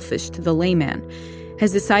somewhat selfish to the layman,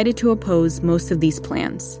 has decided to oppose most of these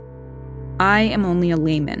plans. I am only a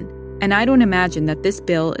layman, and I don't imagine that this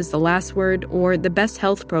bill is the last word or the best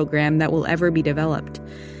health program that will ever be developed.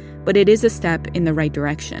 But it is a step in the right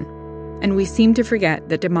direction. And we seem to forget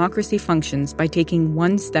that democracy functions by taking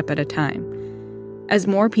one step at a time. As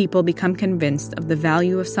more people become convinced of the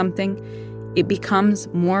value of something, it becomes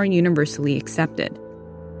more universally accepted.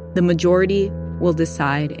 The majority will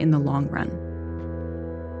decide in the long run.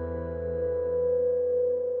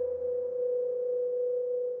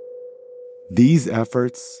 These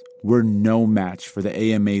efforts were no match for the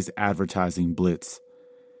AMA's advertising blitz.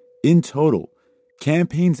 In total,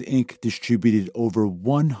 Campaigns Inc. distributed over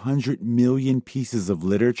 100 million pieces of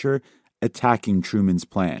literature attacking Truman's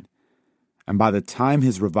plan. And by the time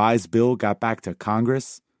his revised bill got back to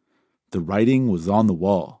Congress, the writing was on the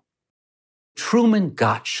wall. Truman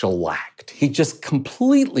got shellacked. He just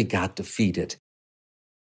completely got defeated.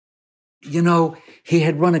 You know, he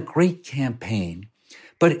had run a great campaign,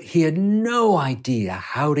 but he had no idea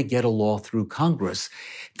how to get a law through Congress.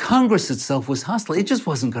 Congress itself was hostile. It just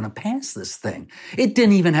wasn't going to pass this thing. It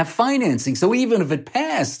didn't even have financing. So even if it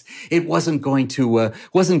passed, it wasn't going to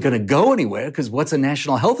go anywhere, because what's a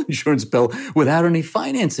national health insurance bill without any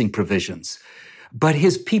financing provisions? But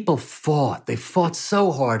his people fought. They fought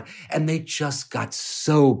so hard, and they just got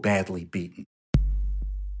so badly beaten.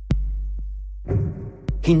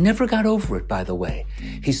 He never got over it, by the way.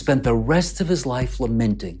 He spent the rest of his life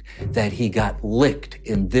lamenting that he got licked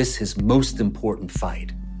in this, his most important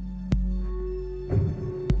fight.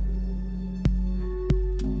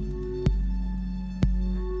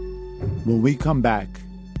 When we come back,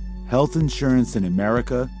 health insurance in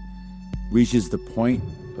America reaches the point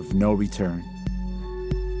of no return.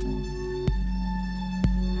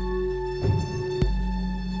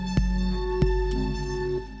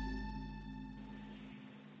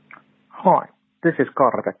 Hi, this is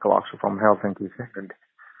Karre-Pekka Laakso from Helsinki Second.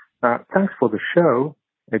 Thanks for the show.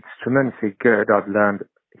 It's tremendously good. I've learned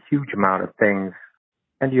a huge amount of things.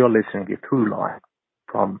 And you're listening to Throughline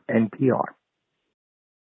from NPR.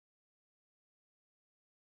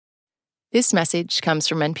 This message comes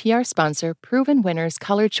from NPR sponsor Proven Winners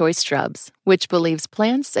Color Choice Shrubs, which believes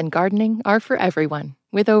plants and gardening are for everyone.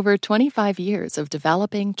 With over 25 years of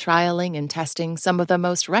developing, trialing, and testing some of the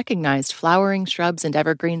most recognized flowering shrubs and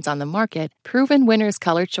evergreens on the market, Proven Winners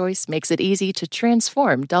Color Choice makes it easy to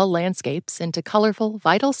transform dull landscapes into colorful,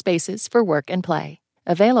 vital spaces for work and play.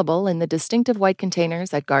 Available in the distinctive white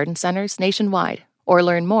containers at garden centers nationwide. Or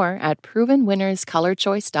learn more at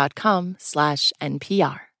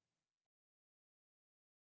provenwinnerscolorchoice.com/NPR.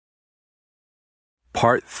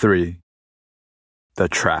 Part 3. The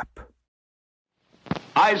Trap.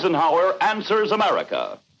 Eisenhower answers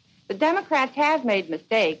America. The Democrats have made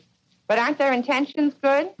mistakes, but aren't their intentions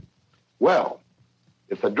good? Well,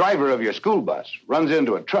 if the driver of your school bus runs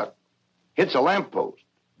into a truck, hits a lamppost,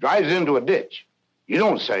 drives into a ditch, you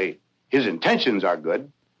don't say his intentions are good.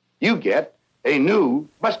 You get a new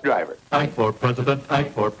bus driver. Ike for president,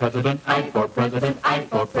 Ike for president, Ike for president, Ike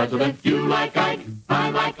for president. You like Ike,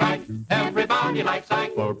 I like Ike, everybody likes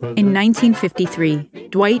Ike for president. In 1953,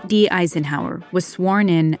 Dwight D. Eisenhower was sworn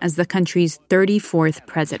in as the country's 34th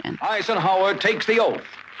president. Eisenhower takes the oath.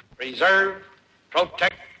 Preserve,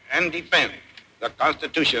 protect, and defend the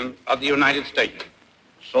Constitution of the United States.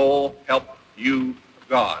 So help you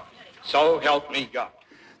God. So help me God.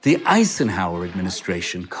 The Eisenhower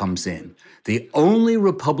administration comes in, the only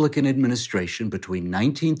Republican administration between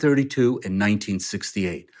 1932 and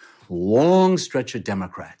 1968. Long stretch of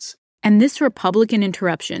Democrats. And this Republican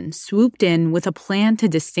interruption swooped in with a plan to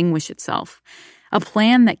distinguish itself, a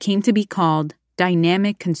plan that came to be called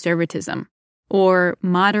dynamic conservatism, or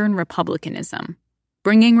modern republicanism,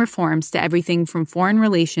 bringing reforms to everything from foreign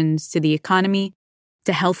relations to the economy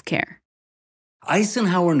to healthcare.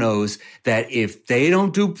 Eisenhower knows that if they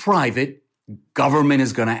don't do private, government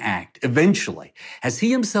is going to act eventually. As he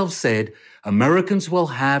himself said, Americans will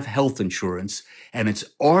have health insurance, and it's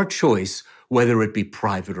our choice whether it be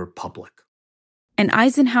private or public. And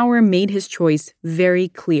Eisenhower made his choice very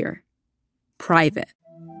clear: private.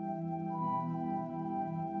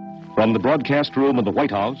 From the broadcast room of the White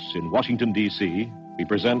House in Washington, D.C., we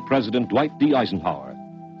present President Dwight D. Eisenhower.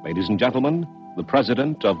 Ladies and gentlemen, the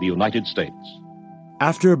President of the United States.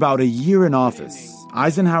 After about a year in office,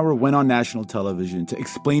 Eisenhower went on national television to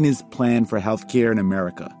explain his plan for healthcare in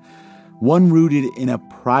America, one rooted in a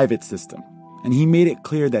private system. And he made it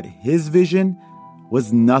clear that his vision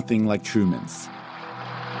was nothing like Truman's.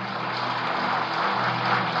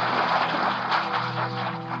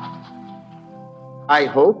 I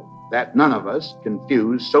hope that none of us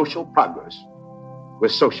confuse social progress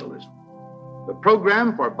with socialism. The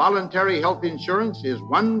program for voluntary health insurance is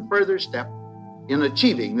one further step in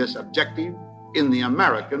achieving this objective in the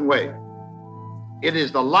American way. It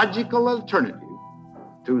is the logical alternative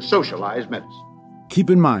to socialized medicine. Keep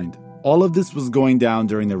in mind, all of this was going down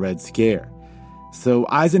during the Red Scare. So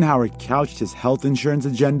Eisenhower couched his health insurance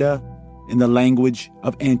agenda in the language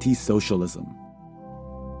of anti-socialism.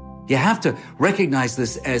 You have to recognize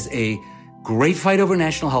this as a great fight over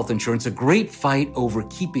national health insurance, a great fight over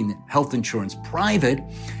keeping health insurance private,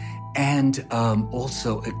 and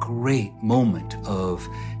also a great moment of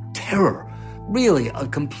terror, really a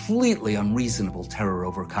completely unreasonable terror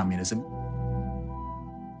over communism.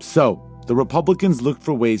 So, the Republicans looked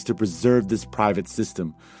for ways to preserve this private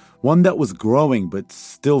system, one that was growing but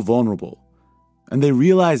still vulnerable. And they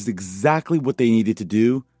realized exactly what they needed to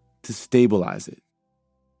do to stabilize it.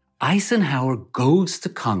 Eisenhower goes to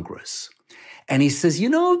Congress and he says, you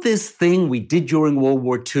know this thing we did during World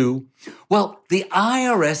War II? Well, the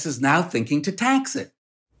IRS is now thinking to tax it.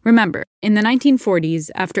 Remember, in the 1940s,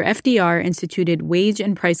 after FDR instituted wage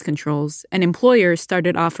and price controls and employers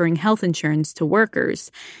started offering health insurance to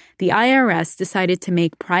workers, the IRS decided to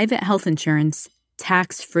make private health insurance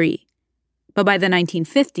tax-free. But by the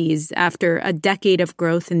 1950s, after a decade of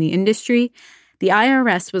growth in the industry, the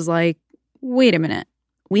IRS was like, wait a minute,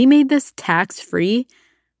 we made this tax-free?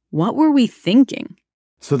 What were we thinking?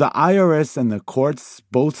 So the IRS and the courts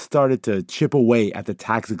both started to chip away at the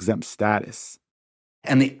tax-exempt status.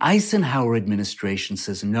 And the Eisenhower administration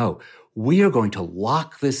says, no, we are going to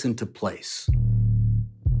lock this into place.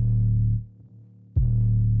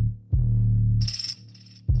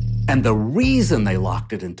 And the reason they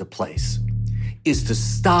locked it into place is to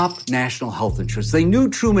stop national health insurance. They knew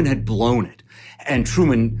Truman had blown it, and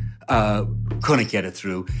Truman couldn't get it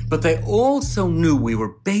through. But they also knew we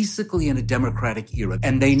were basically in a Democratic era,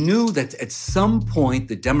 and they knew that at some point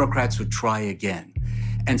the Democrats would try again.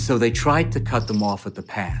 And so they tried to cut them off at the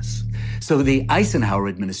pass. So the Eisenhower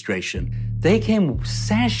administration, they came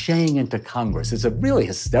sashaying into Congress. It's really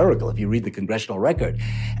hysterical if you read the congressional record.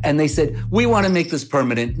 And they said, we want to make this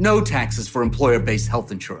permanent, no taxes for employer-based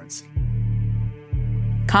health insurance.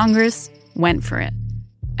 Congress went for it.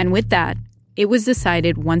 And with that, it was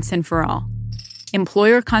decided once and for all.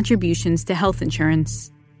 Employer contributions to health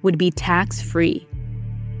insurance would be tax-free.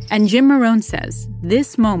 And Jim Marone says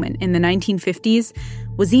this moment in the 1950s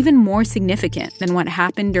was even more significant than what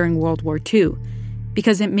happened during World War II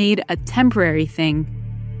because it made a temporary thing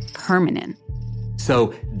permanent.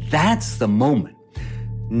 So that's the moment.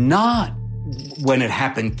 Not when it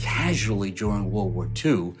happened casually during World War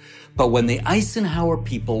II, but when the Eisenhower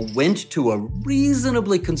people went to a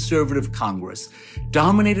reasonably conservative Congress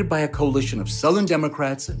dominated by a coalition of Southern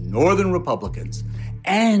Democrats and Northern Republicans,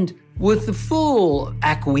 and with the full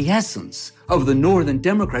acquiescence of the Northern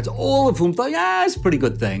Democrats, all of whom thought, yeah, it's a pretty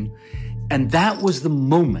good thing. And that was the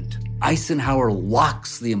moment Eisenhower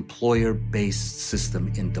locks the employer-based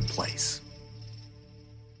system into place.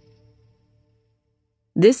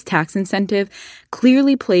 This tax incentive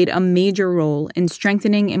clearly played a major role in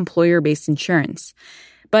strengthening employer-based insurance.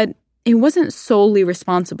 But it wasn't solely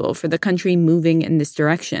responsible for the country moving in this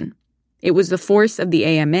direction. It was the force of the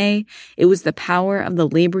AMA, it was the power of the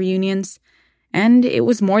labor unions, and it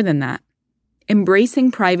was more than that.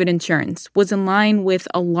 Embracing private insurance was in line with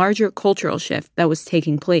a larger cultural shift that was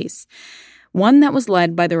taking place, one that was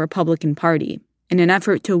led by the Republican Party in an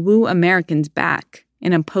effort to woo Americans back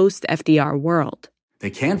in a post-FDR world.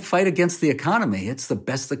 They can't fight against the economy. It's the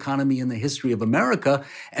best economy in the history of America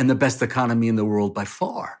and the best economy in the world by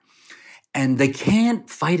far. And they can't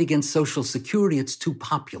fight against Social Security. It's too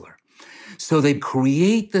popular. So they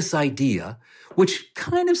create this idea, which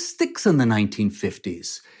kind of sticks in the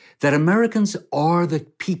 1950s, that Americans are the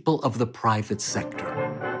people of the private sector.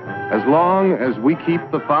 As long as we keep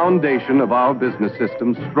the foundation of our business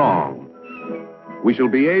system strong, we shall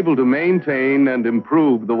be able to maintain and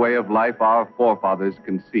improve the way of life our forefathers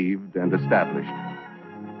conceived and established.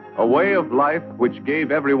 A way of life which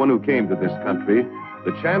gave everyone who came to this country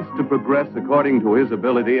the chance to progress according to his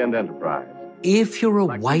ability and enterprise. If you're a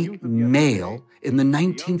white male in the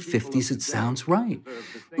 1950s, it sounds right.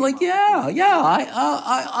 Like,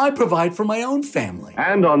 I provide for my own family.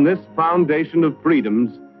 And on this foundation of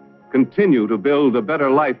freedoms, continue to build a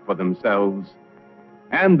better life for themselves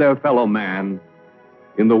and their fellow man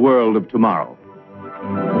in the world of tomorrow.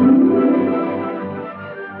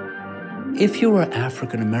 If you were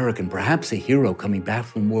African American, perhaps a hero coming back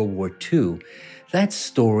from World War II, that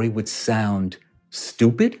story would sound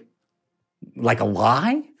stupid, like a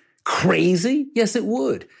lie, crazy. Yes, it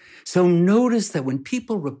would. So notice that when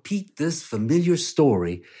people repeat this familiar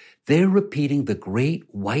story, they're repeating the great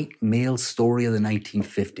white male story of the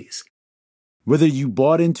 1950s. Whether you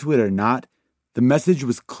bought into it or not, the message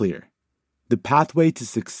was clear. The pathway to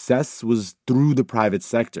success was through the private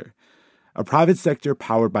sector, a private sector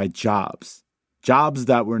powered by jobs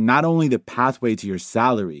that were not only the pathway to your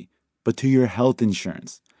salary, but to your health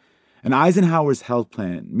insurance. And Eisenhower's health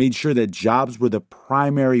plan made sure that jobs were the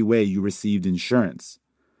primary way you received insurance.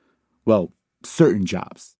 Well, certain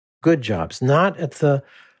jobs. Good jobs, not at the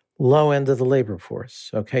low end of the labor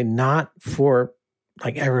force, okay? Not for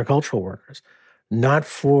like agricultural workers, not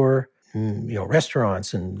for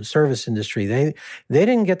restaurants and the service industry. They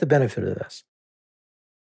didn't get the benefit of this.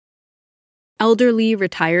 Elderly,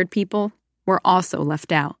 retired people were also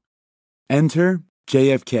left out. Enter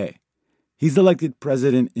JFK. He's elected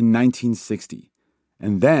president in 1960.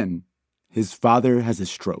 And then his father has a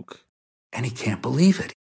stroke. And he can't believe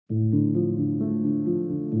it.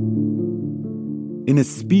 In a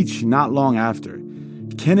speech not long after,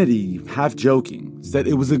 Kennedy, half joking, said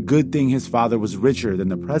it was a good thing his father was richer than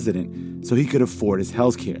the president so he could afford his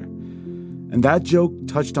health care. And that joke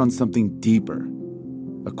touched on something deeper,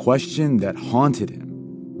 a question that haunted him.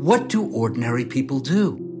 What do ordinary people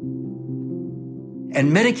do?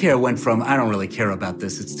 And Medicare went from, I don't really care about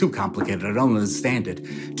this, it's too complicated, I don't understand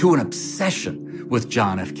it, to an obsession with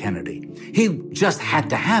John F. Kennedy. He just had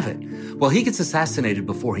to have it. Well, he gets assassinated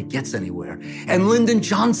before he gets anywhere, and Lyndon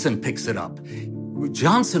Johnson picks it up.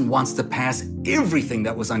 Johnson wants to pass everything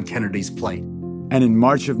that was on Kennedy's plate. And in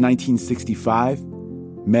March of 1965,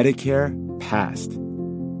 Medicare passed.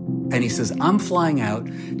 And he says, I'm flying out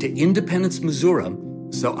to Independence, Missouri,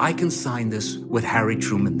 so I can sign this with Harry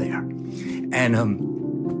Truman there. And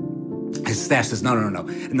his staff says, no,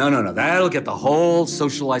 that'll get the whole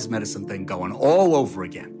socialized medicine thing going all over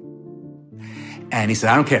again. And he said,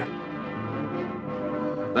 I don't care.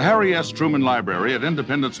 The Harry S. Truman Library at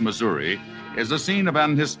Independence, Missouri, is the scene of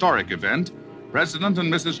an historic event. President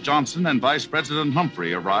and Mrs. Johnson and Vice President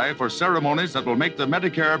Humphrey arrive for ceremonies that will make the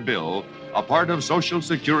Medicare bill a part of Social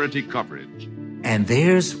Security coverage. And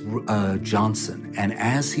there's Johnson, and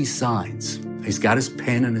as he signs, he's got his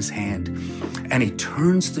pen in his hand, and he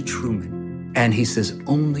turns to Truman, and he says,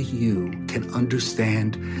 only you can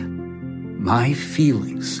understand my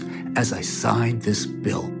feelings as I sign this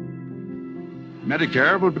bill.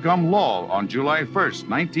 Medicare will become law on July 1st,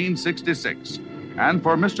 1966. And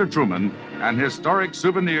for Mr. Truman, an historic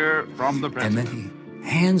souvenir from the president. And then he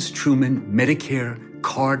hands Truman Medicare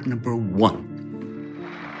card number 1.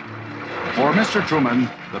 For Mr. Truman,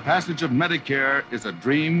 the passage of Medicare is a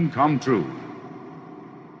dream come true.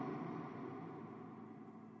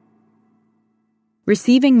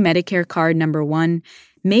 Receiving Medicare card number 1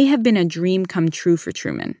 may have been a dream come true for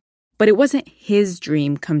Truman, but it wasn't his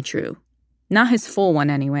dream come true. Not his full one,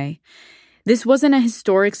 anyway. This wasn't a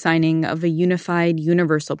historic signing of a unified,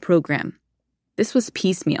 universal program. This was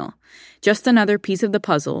piecemeal, just another piece of the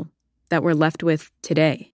puzzle that we're left with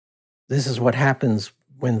today. This is what happens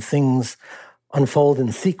when things unfold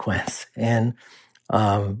in sequence. And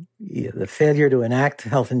the failure to enact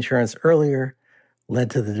health insurance earlier led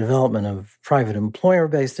to the development of private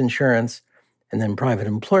employer-based insurance, and then private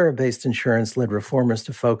employer-based insurance led reformers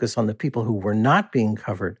to focus on the people who were not being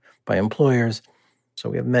covered by employers. So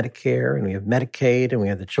we have Medicare, and we have Medicaid, and we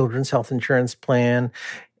have the Children's Health Insurance Plan,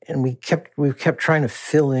 and we kept trying to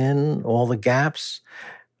fill in all the gaps.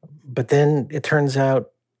 But then it turns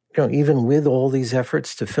out, even with all these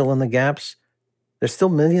efforts to fill in the gaps, there's still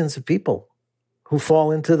millions of people who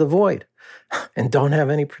fall into the void and don't have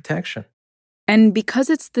any protection. And because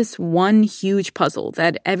it's this one huge puzzle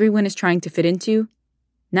that everyone is trying to fit into,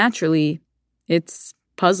 naturally, it's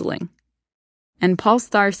puzzling. And Paul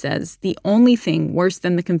Starr says the only thing worse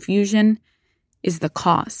than the confusion is the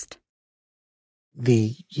cost.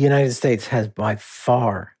 The United States has by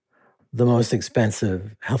far the most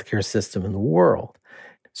expensive healthcare system in the world.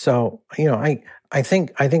 So, I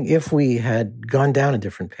think if we had gone down a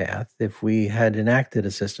different path, if we had enacted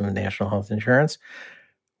a system of national health insurance,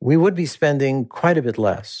 we would be spending quite a bit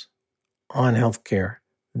less on healthcare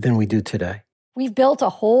than we do today. We've built a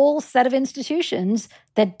whole set of institutions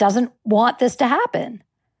that doesn't want this to happen.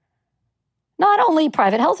 Not only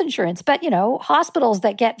private health insurance, but, hospitals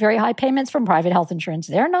that get very high payments from private health insurance,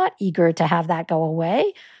 they're not eager to have that go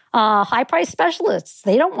away. High-priced specialists,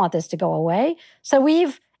 they don't want this to go away. So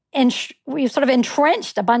we've sort of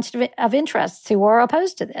entrenched a bunch of interests who are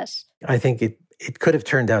opposed to this. I think it could have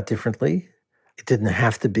turned out differently. It didn't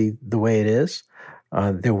have to be the way it is.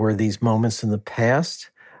 There were these moments in the past.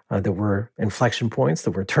 There were inflection points.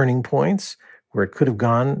 There were turning points where it could have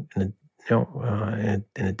gone in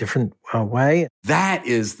a different way. That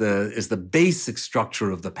is the basic structure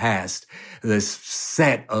of the past. This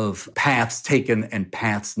set of paths taken and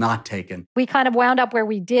paths not taken. We kind of wound up where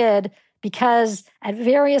we did because at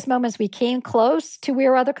various moments we came close to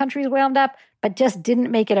where other countries wound up, but just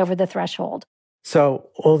didn't make it over the threshold. So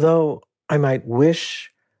although I might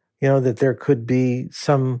wish, that there could be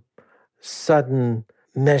some sudden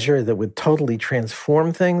measure that would totally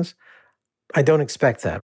transform things, I don't expect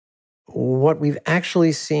that. What we've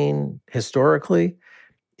actually seen historically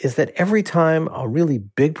is that every time a really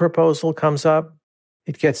big proposal comes up,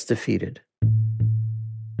 it gets defeated.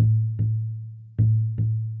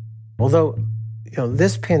 Although,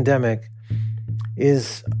 this pandemic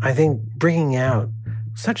is, I think, bringing out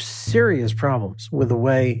such serious problems with the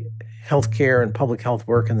way healthcare and public health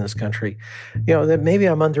work in this country, that maybe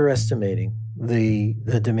I'm underestimating the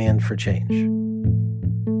demand for change.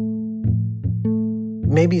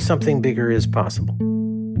 Maybe something bigger is possible.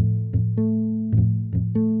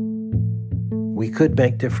 We could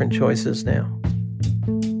make different choices now.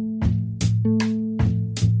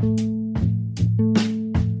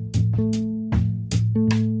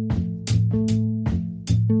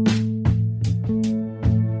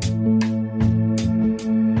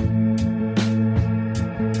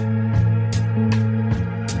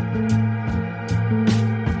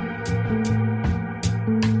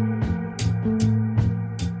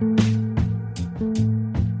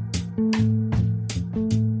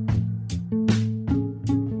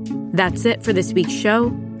 That's it for this week's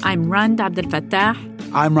show. I'm Rand Abdelfatah.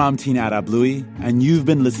 I'm Ramteen Arablouei, and you've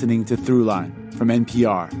been listening to Throughline from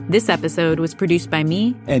NPR. This episode was produced by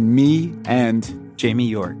me. And me and Jamie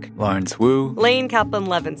York, Lawrence Wu, Lane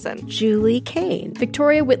Kaplan-Levinson, Julie Kane,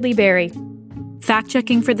 Victoria Whitley-Berry.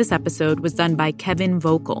 Fact-checking for this episode was done by Kevin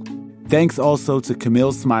Vogel. Thanks also to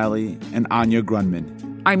Camille Smiley and Anya Grunman.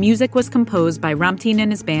 Our music was composed by Ramteen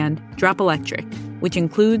and his band, Drop Electric, which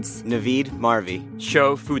includes Naveed Marvi,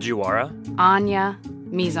 Sho Fujiwara, Anya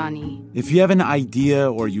Mizani. If you have an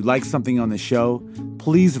idea or you like something on the show,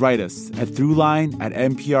 please write us at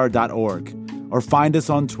throughline@npr.org or find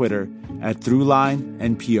us on Twitter at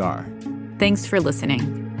ThroughlineNPR. Thanks for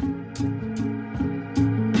listening.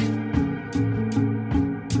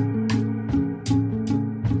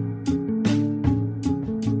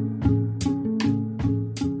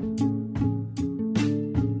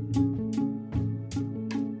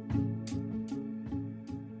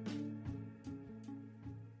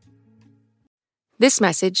 This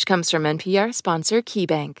message comes from NPR sponsor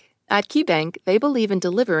KeyBank. At KeyBank, they believe in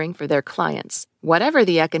delivering for their clients. Whatever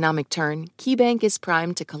the economic turn, KeyBank is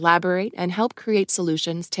primed to collaborate and help create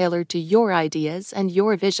solutions tailored to your ideas and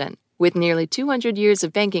your vision. With nearly 200 years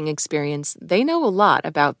of banking experience, they know a lot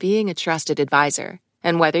about being a trusted advisor.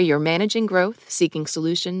 And whether you're managing growth, seeking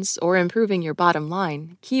solutions, or improving your bottom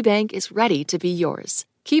line, KeyBank is ready to be yours.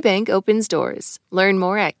 KeyBank opens doors. Learn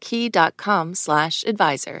more at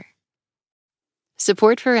key.com/advisor.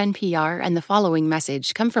 Support for NPR and the following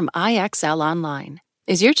message come from IXL Online.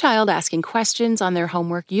 Is your child asking questions on their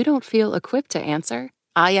homework you don't feel equipped to answer?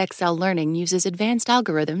 IXL Learning uses advanced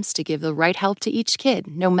algorithms to give the right help to each kid,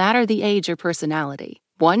 no matter the age or personality.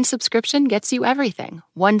 One subscription gets you everything.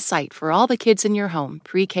 One site for all the kids in your home,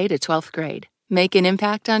 pre-K to 12th grade. Make an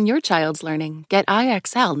impact on your child's learning. Get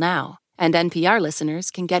IXL now. And NPR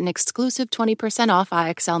listeners can get an exclusive 20% off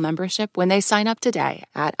IXL membership when they sign up today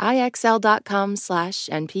at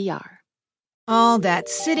IXL.com/NPR. All that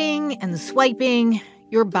sitting and swiping,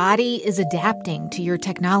 your body is adapting to your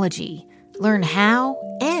technology. Learn how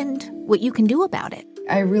and what you can do about it.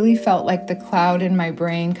 I really felt like the cloud in my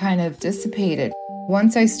brain kind of dissipated.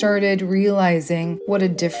 Once I started realizing what a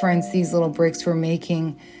difference these little breaks were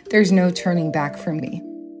making, there's no turning back for me.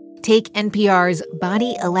 Take NPR's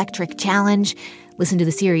Body Electric Challenge. Listen to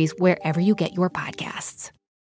the series wherever you get your podcasts.